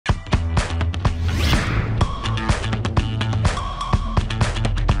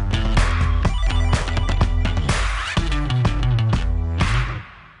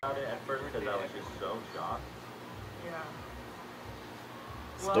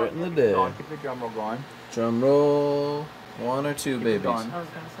starting the day. Go on, keep the drum roll going. Drum roll. 1 or 2 babies? I was gonna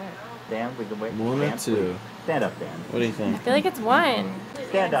say. Dan, we can wait. 1 or 2? Stand up, Dan. What do you think? I feel like it's 1.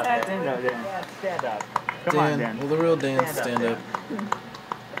 Stand up, Dan. No, Dan. Stand up. Come on, Dan. Well, the real Dan, stand up.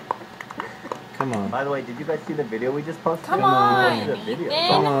 Come on. By the way, did you guys see the video we just posted? Come on. The video.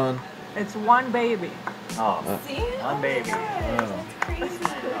 Come on. It's 1 baby. Oh, See? 1 baby. Oh. Crazy.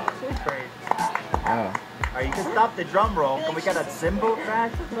 Wow. Alright, you can stop the drum roll. Can we get a cymbal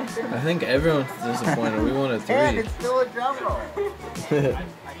track? I think everyone's disappointed. We wanted 3. And it's still a drum roll.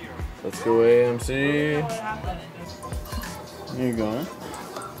 Let's go AMC. You going?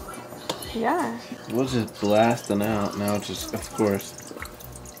 Yeah. We'll just blasting out. Now it's just, of course,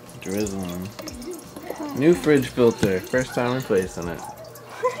 drizzling. New fridge filter. First time replacing it.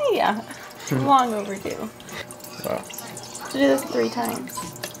 Yeah. Long overdue. Wow. To do this 3 times.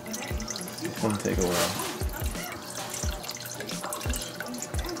 It's gonna take a while.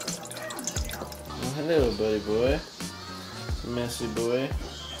 Well, hello, buddy boy. Messy boy.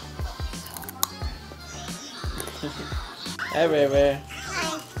 Hey, Ray Ray.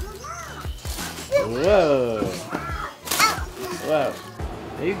 Whoa. Wow.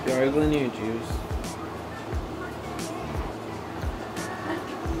 Are you gargling your juice?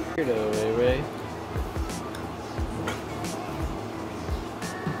 Weirdo, Ray Ray.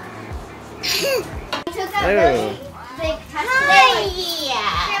 I took a really big test today.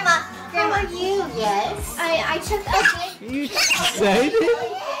 Grandma, you? Yes. I took a big, You excited? really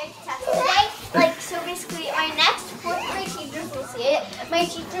big test today. Like, so basically, my next 4th grade teachers will see it. My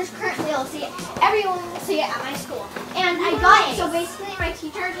teachers currently will see it. Everyone will see it at my school. And I got it. So basically, my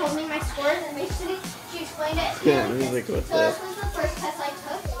teacher told me my scores, and basically, she explained it. Yeah, music with so this was the first test I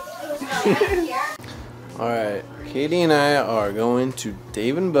took. It was right here. Alright, Katie and I are going to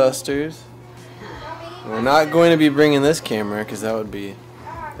Dave & Buster's. We're not going to be bringing this camera because that would be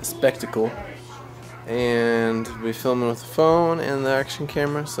a spectacle. And we'll be filming with the phone and the action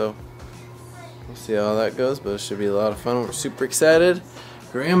camera, so we'll see how that goes, but it should be a lot of fun. We're super excited.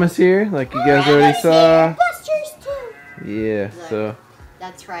 Grandma's here, like you guys already saw. Buster's too. Yeah, so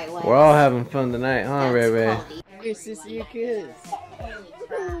That's right. we're all having fun tonight, huh, Ray Ray? It's to see your kids.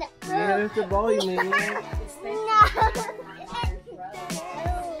 Yeah, that's the ball you made.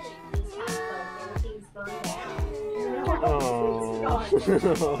 Oh.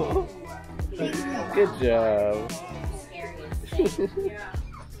 Good job.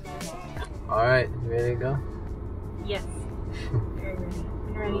 Alright, you ready to go? Yes.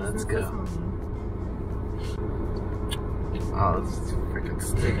 Let's go. Oh, this is freaking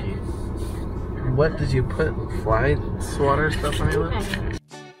sticky. What did you put? Fly swatter stuff on your lips?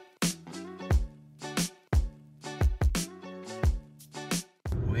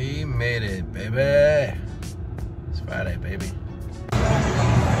 We made it, baby. It's Friday, baby.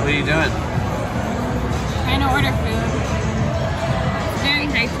 What are you doing? Trying to order food. Very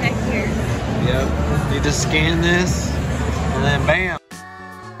high tech here. Yep. You just scan this, and then bam.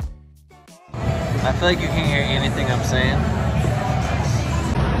 I feel like you can't hear anything I'm saying.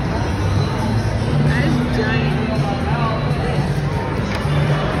 That is giant. Oh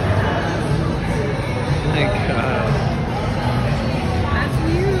my god. That's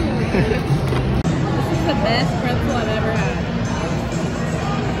huge. This is the best pretzel I've ever had.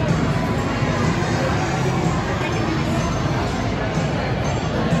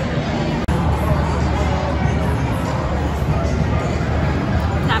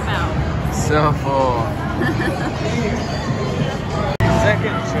 Tap out. So full.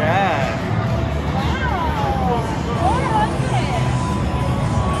 Second try.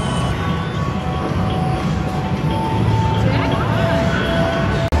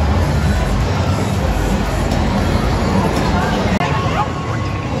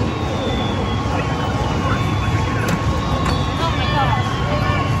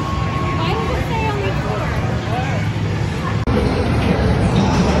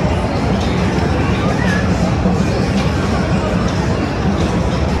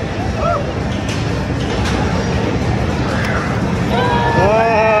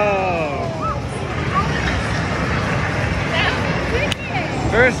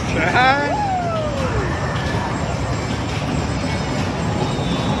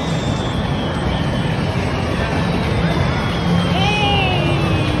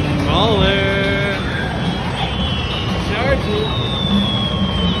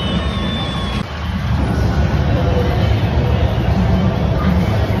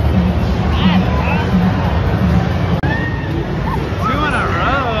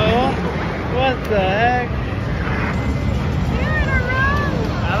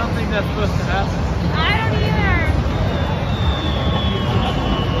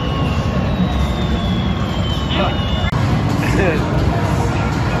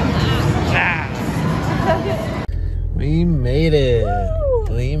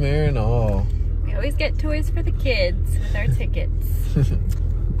 get toys for the kids with our tickets. It's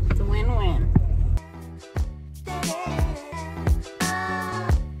a win-win.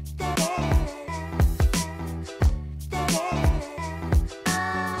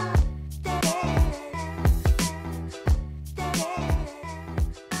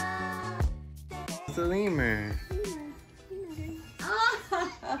 It's a lemur.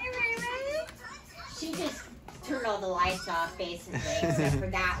 She just turned all the lights off basically, except for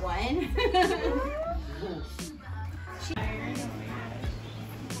that one.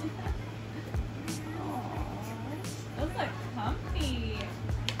 Those look comfy.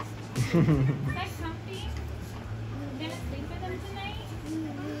 Is that comfy? You gonna sleep with them tonight?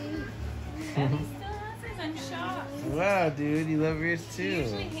 Daddy still has his. I'm shocked. Wow, dude, you love yours He too.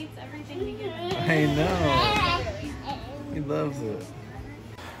 usually hates everything we give him. I know. He loves it.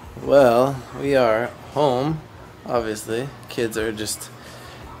 Well, we are home. Obviously, kids are just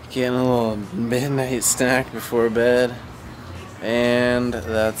getting a little midnight snack before bed, and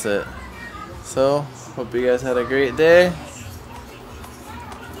that's it. So, hope you guys had a great day.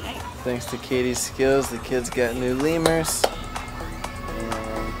 Thanks to Katie's skills, the kids got new lemurs.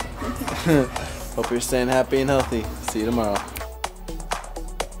 And hope you're staying happy and healthy. See you tomorrow.